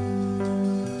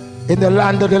in the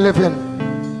land of the living.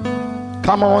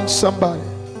 Come on, somebody.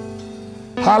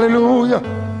 Hallelujah.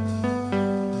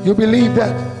 You believe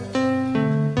that?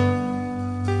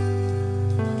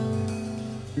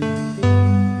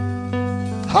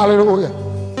 Hallelujah.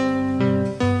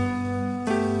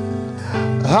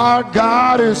 Our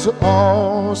God is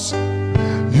awesome.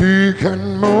 He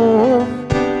can move.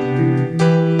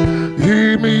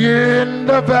 Keep me in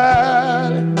the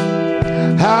valley.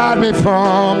 Hide me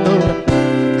from the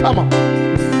rain. Come on.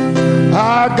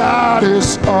 Our God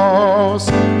is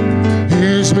awesome.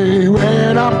 Heals me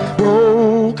when I'm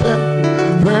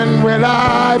broken. When when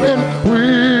I've been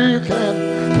weak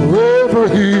and forever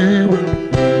He will.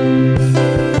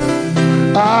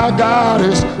 Our God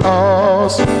is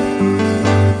awesome,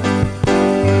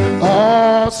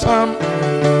 awesome,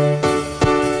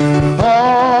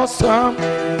 awesome,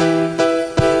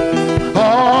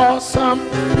 awesome.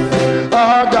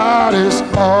 Our God is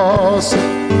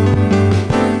awesome,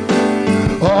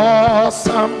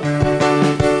 awesome,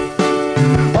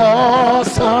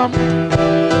 awesome.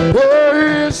 He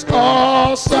is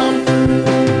awesome.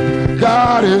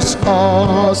 God is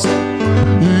awesome.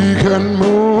 He can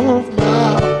move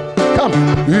now. Come,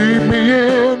 leave me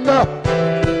in the,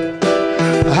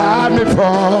 hide me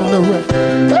from the rain.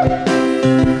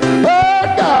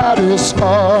 Oh, God is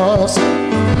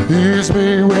awesome. He's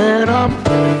me when I'm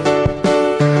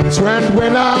strength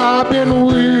when I've been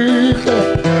weak.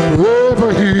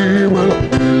 Wherever He will.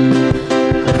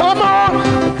 Come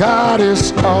on, God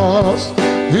is awesome.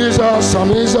 He's awesome.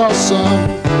 He's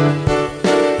awesome.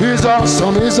 He's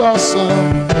awesome. He's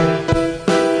awesome.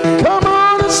 Come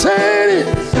on and say it.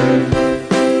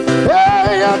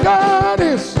 Hey, God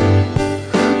is.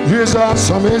 He's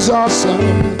awesome. He's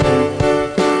awesome.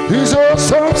 He's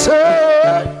awesome.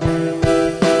 Say,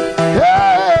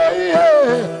 yeah,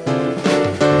 yeah.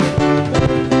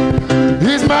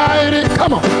 He's mighty.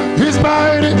 Come on. He's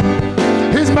mighty.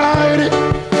 He's mighty.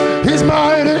 He's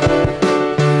mighty.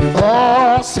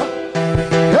 Awesome.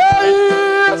 Hey,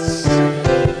 yes.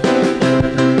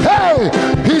 Hey,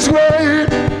 He's great.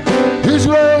 He's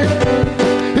great.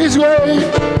 He's great.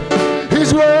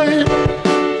 He's great.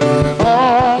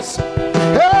 Awesome.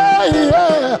 Hey,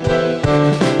 yeah.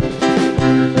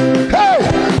 Hey,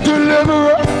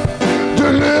 deliverer,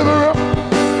 deliverer,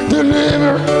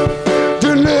 deliverer,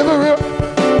 deliverer.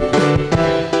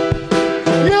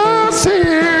 Yes, He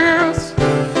is.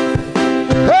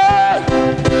 Hey,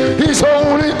 He's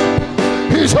holy.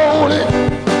 He's holy.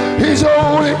 He's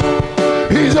holy.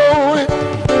 He's holy.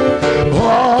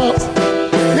 Awesome.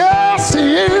 Yes,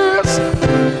 He is.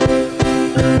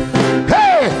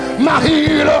 Hey, my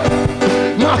healer,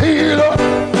 my healer,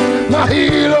 my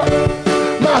healer,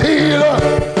 my healer.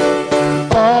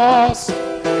 Awesome.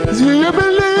 Do you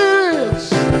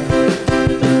believe?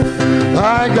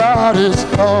 My God is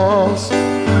awesome.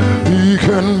 He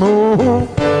can move.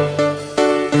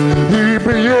 He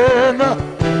begin.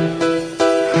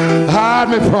 Hide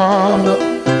me from the.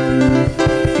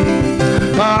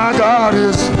 My God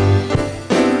is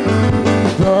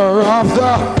the of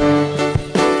the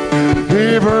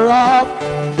giver of.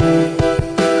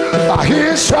 By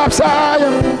His stripes I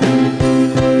am.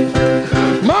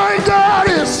 My God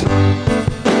is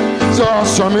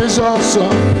awesome. He's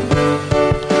awesome.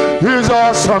 He's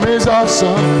awesome. He's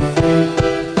awesome.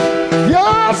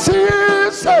 Yes, He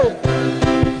is.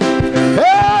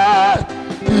 Hey,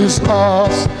 He's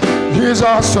awesome. He's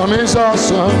awesome. He's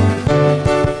awesome.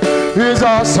 He's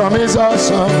awesome. He's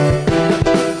awesome.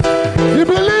 You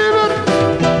believe it?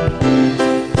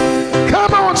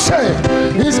 Come on, say,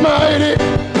 He's mighty.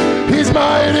 He's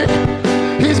mighty.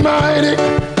 He's mighty.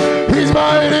 He's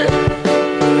mighty.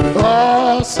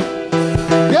 Awesome.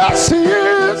 Yes, He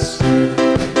is.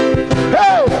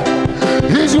 Hey,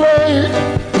 He's great.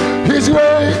 He's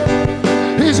great.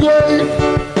 He's great.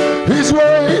 He's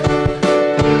great.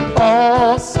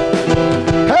 Awesome.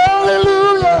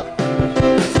 Hallelujah.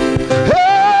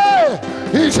 Hey,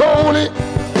 He's holy.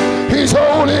 He's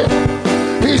holy.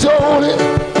 He's holy.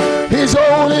 He's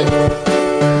holy.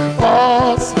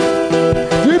 Awesome.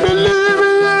 You believe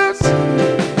He is?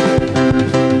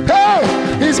 Hey,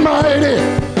 He's mighty.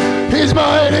 He's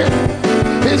mighty.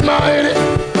 He's mighty.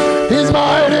 He's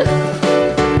mighty.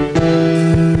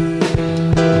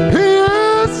 He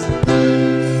is.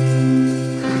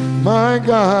 My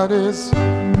God is.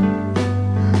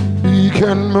 He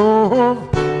can move.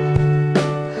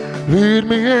 Lead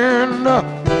me in.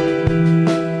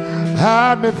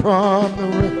 Hide me from the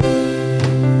rain.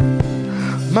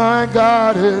 My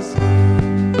God is.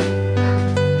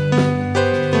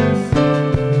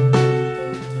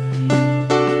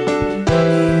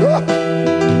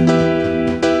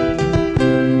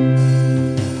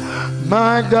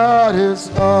 My God is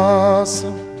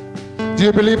awesome. Do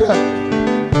you believe that?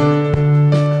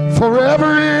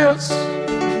 Forever He is.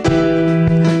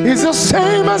 He's the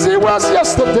same as He was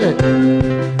yesterday.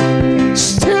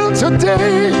 Still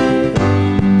today.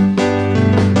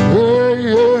 Yeah,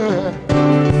 yeah.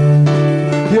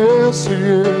 Yes, He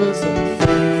is.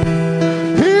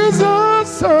 He's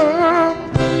awesome.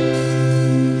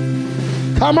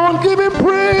 Come on, give Him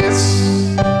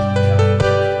praise.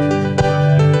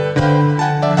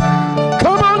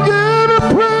 Come on, give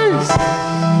Him praise.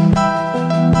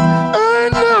 I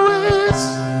know it's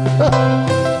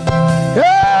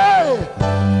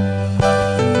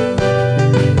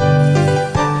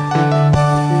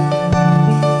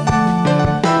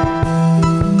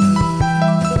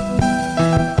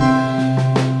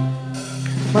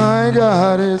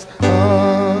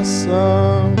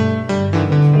awesome.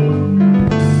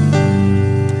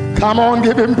 Come on,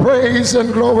 give him praise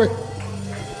and glory.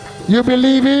 You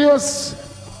believe he is?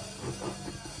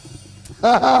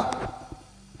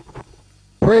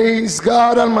 Praise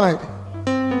God Almighty.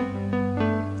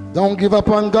 Don't give up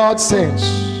on God's saints.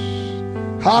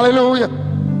 Hallelujah.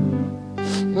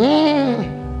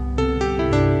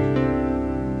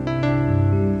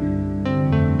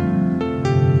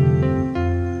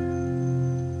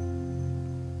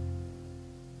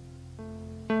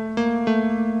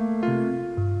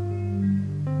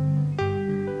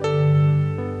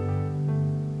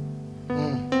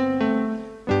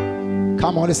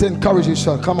 Come on, let's encourage each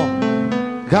other. Come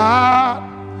on. God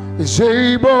is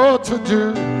able to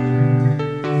do.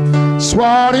 That's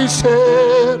what he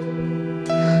said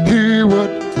he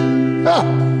would.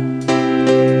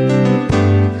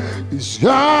 He's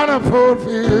gonna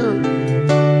fulfill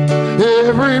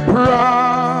every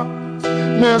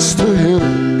promise to you.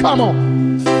 Come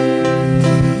on.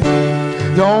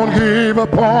 Don't give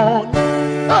up on,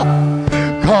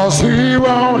 cause he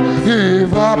won't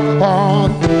give up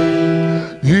on.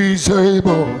 He's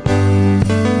able.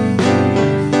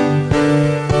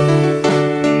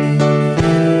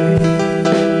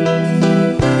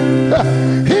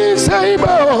 He's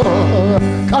able.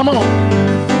 Come on.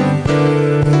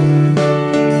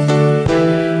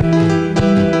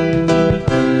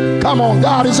 Come on,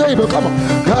 God is able. Come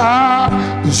on.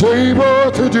 God is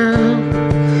able to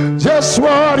do just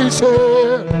what he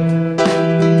said.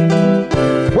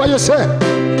 What you say?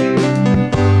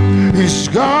 He's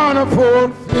gonna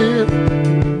fulfill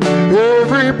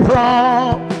every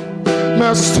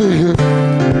promise to you.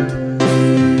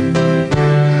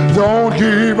 Don't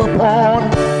give up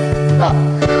on,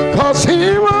 cause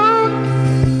he won't.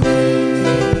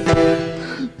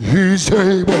 He's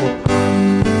able.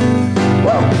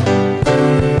 Wow.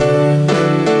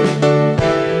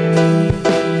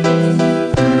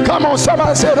 Come on,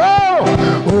 somebody said, oh,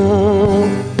 oh,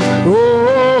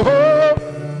 oh, oh,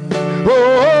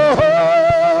 oh,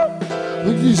 oh,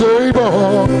 he's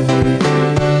able.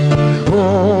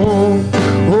 Oh,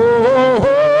 oh,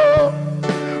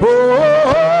 oh,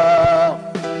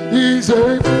 oh, he's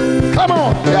able. Come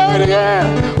on, yeah, it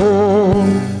again. Oh,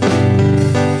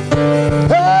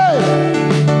 hey,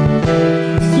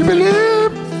 you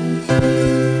believe?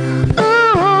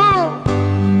 Oh,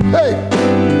 hey.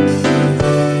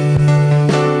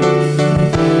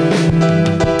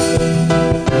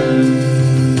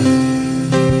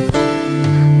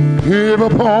 Give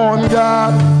upon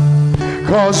God,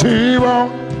 cause he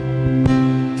won't.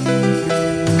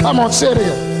 Come on, say it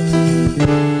again.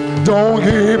 Don't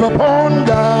give upon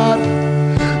God,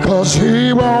 cause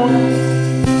he won't.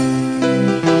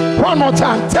 One more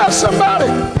time, tell somebody.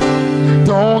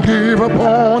 Don't give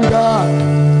upon God,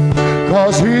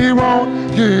 cause he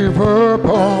won't give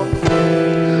upon.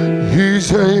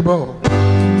 He's able.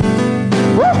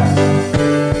 Woo!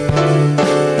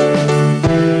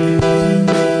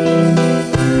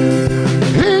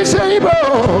 He's able.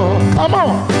 Come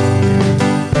on.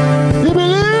 You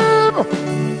believe?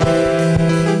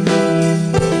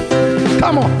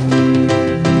 Come on.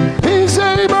 He's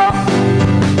able.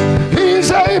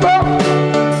 He's able.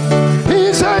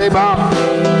 He's able.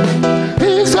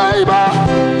 He's able.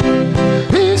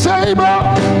 He's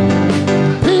able.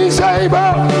 He's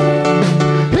able.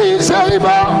 He's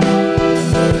able.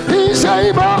 He's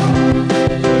able.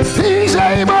 He's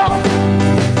able.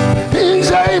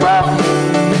 He's able.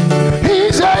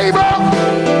 He's able.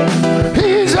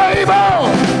 He's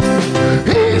able.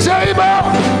 He's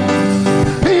able.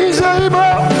 He's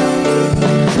able.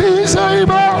 He's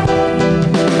able.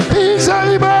 He's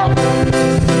able.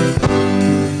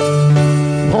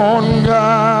 On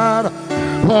God,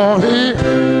 for he.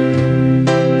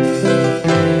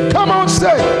 Come on,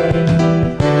 say.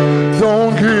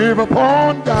 Don't give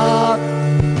upon God,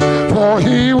 for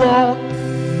he won't.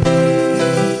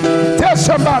 Tell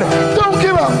somebody, don't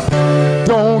give up.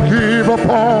 Don't give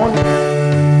upon,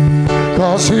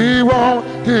 cause he won't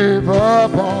give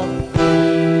up on.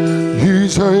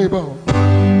 He's able.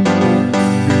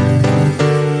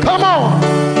 Come on.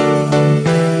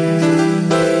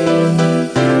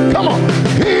 Come on.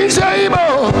 He's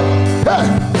able. Hey.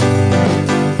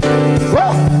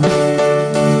 Well.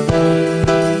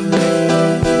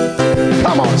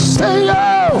 Come on, stay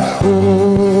out.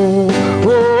 Oh,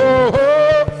 oh,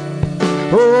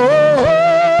 oh,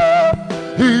 oh,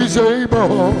 he's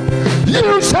able.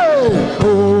 You say,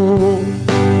 oh,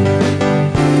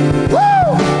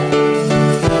 woo.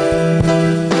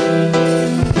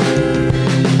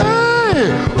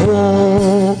 Hey,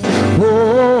 oh,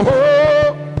 oh,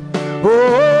 oh,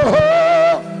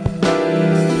 oh,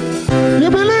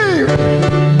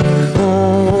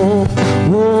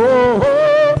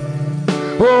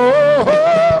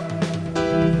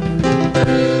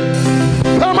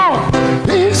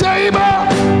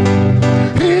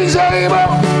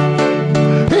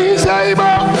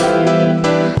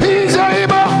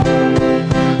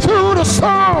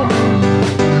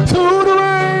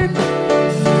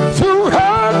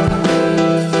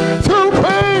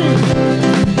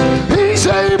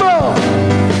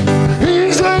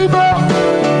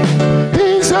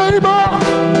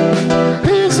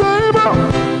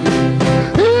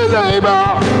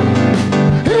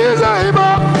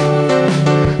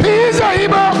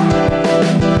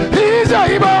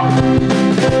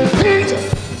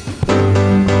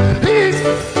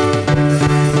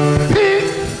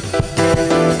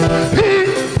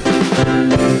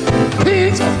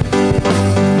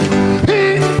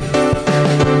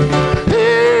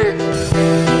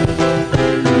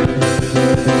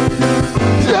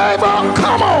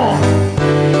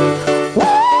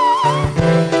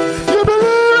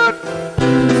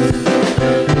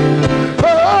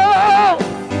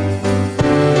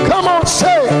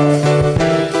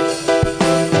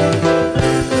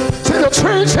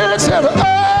 reach and said,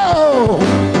 oh.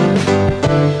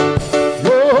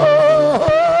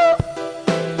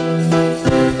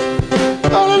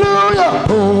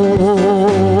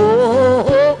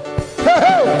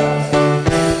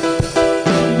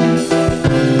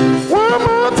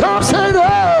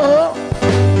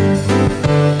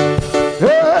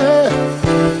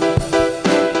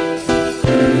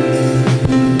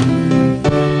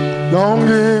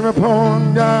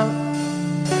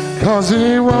 Cause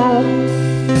he won't.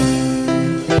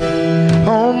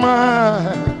 Oh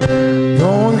my,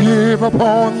 don't give up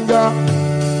on God,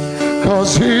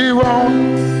 cause he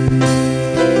won't.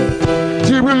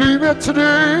 Do you believe it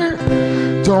today?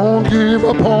 Don't give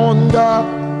up on God,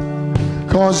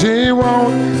 cause he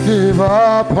won't give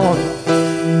up on.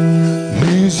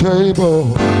 He's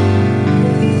able.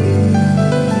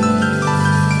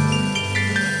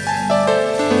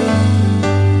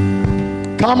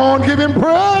 Come on, give him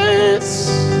praise.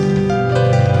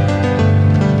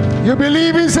 You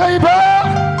believe he's able?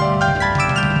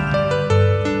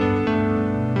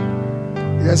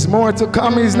 There's more to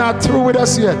come. He's not through with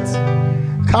us yet.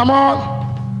 Come on.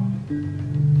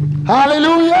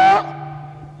 Hallelujah.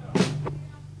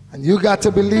 And you got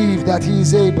to believe that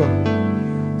he's able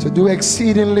to do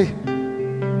exceedingly,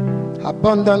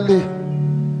 abundantly,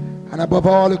 and above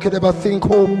all you could ever think,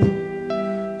 hope,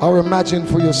 or imagine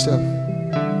for yourself.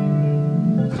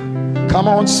 Come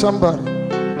on, somebody.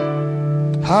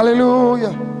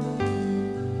 Hallelujah.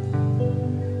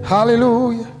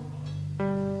 Hallelujah.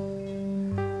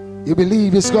 You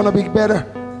believe it's going to be better?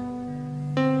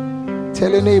 Tell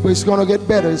your neighbor it's going to get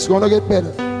better. It's going to get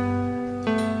better.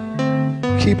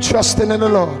 Keep trusting in the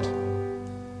Lord.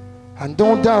 And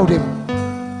don't doubt him.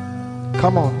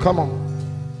 Come on, come on.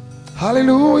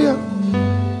 Hallelujah.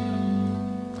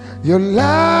 Your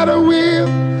latter will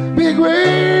be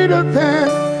greater than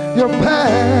your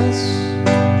past.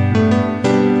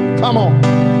 Come on.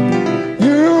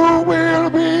 You will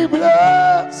be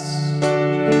blessed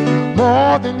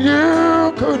more than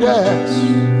you could ask.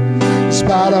 In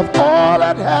spite of all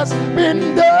that has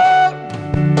been done,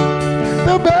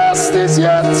 the best is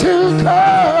yet to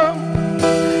come.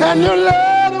 And your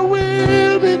latter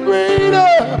will be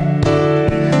greater.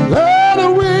 Latter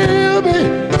will be.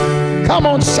 Come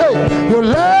on, say, your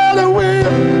latter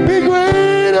will be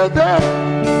greater than.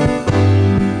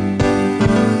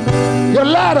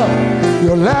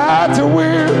 Your latter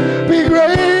will be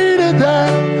greater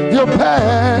than your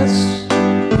past.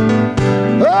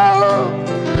 Oh,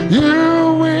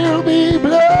 you will be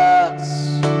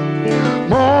blessed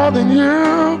more than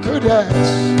you could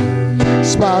ask. In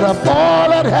spite of all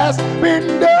that has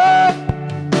been done,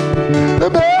 the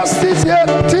best is yet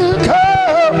to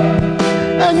come.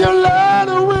 And your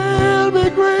latter will be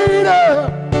greater.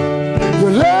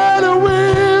 Your latter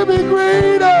will be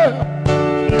greater.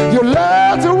 Your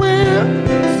latter will,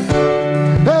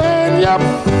 and yep,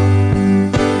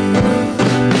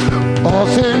 all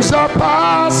things are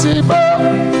possible.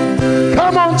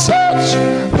 Come on, church,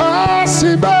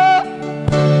 possible,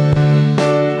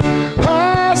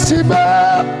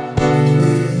 possible,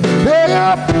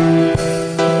 yep,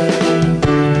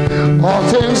 all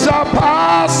things are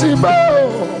possible.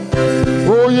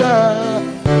 Oh yeah,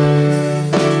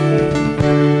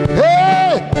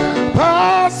 hey,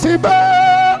 possible.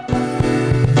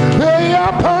 They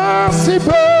are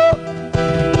possible,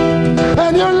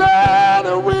 and your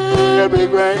latter will be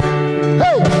great.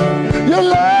 Hey, your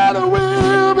latter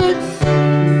will be.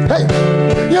 Hey,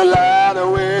 your latter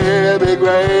will be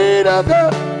greater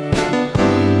than.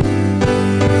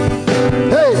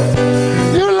 Hey,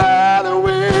 your latter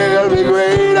will be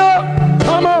greater.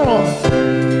 Come on,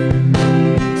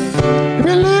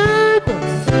 believe.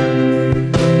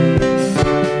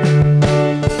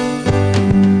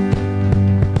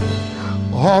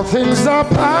 All things are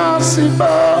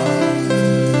possible,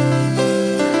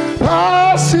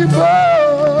 possible,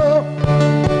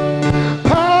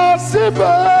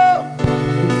 possible.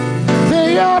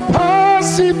 They are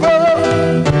possible.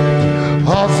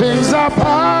 All things are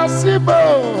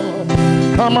possible.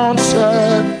 Come on,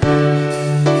 say.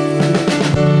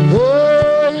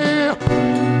 Oh, yeah.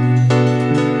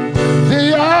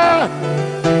 They are.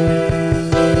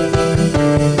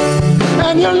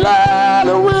 And your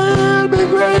latter will be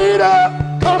greater.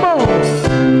 Come on.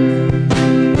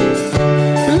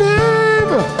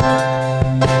 Believe.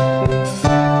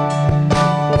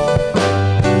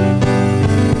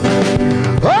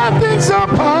 All things are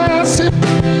possible.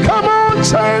 Come on,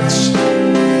 church.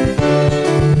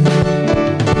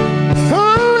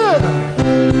 Oh, yeah.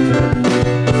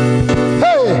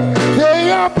 Hey,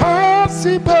 they are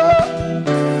possible.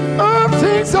 All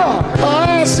things are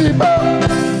possible.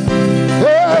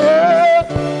 Hey.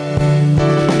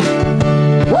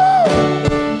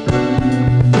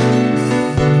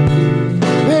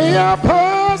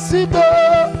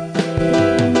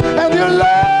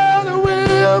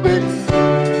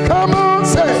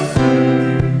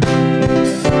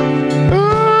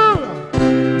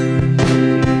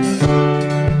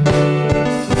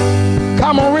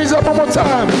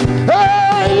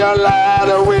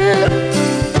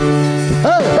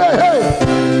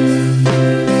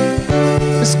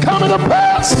 It's coming to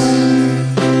pass.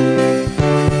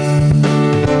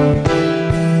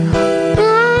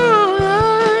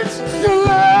 Your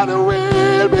ladder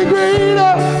will be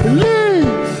greater. Believe.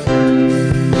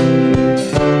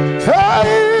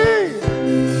 Hey.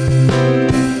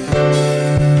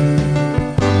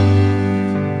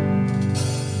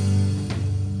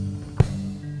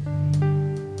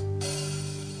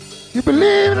 You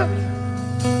believe it?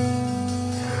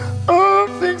 All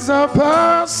things are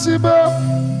possible.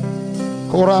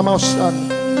 Koramoshan.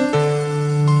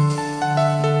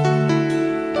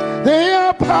 They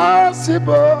are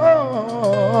possible.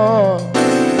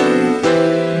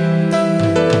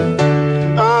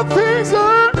 All things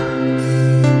are.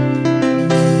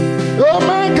 Oh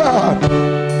my God.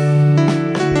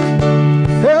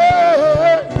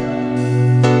 Hey.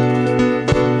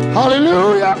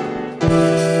 Hallelujah.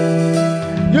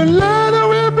 Your ladder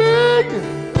will be.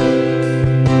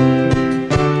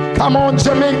 Come on,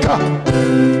 Jamaica.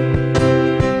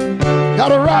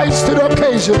 Gotta rise to the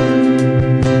occasion.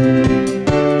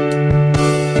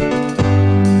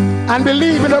 And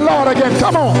believe in the Lord again.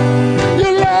 Come on.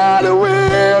 Your ladder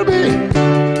will be.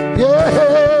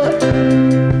 Yeah.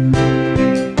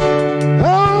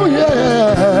 Oh,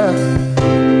 yeah.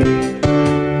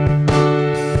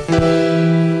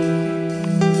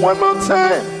 One more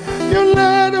time. Your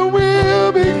ladder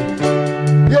will be.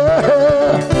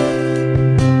 Yeah.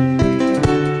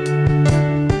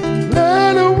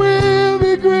 Ladder will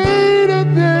be greater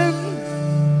than.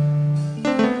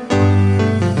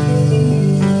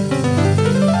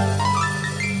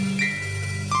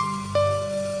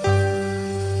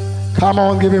 Come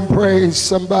on, give him praise,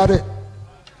 somebody.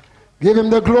 Give him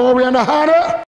the glory and the honor.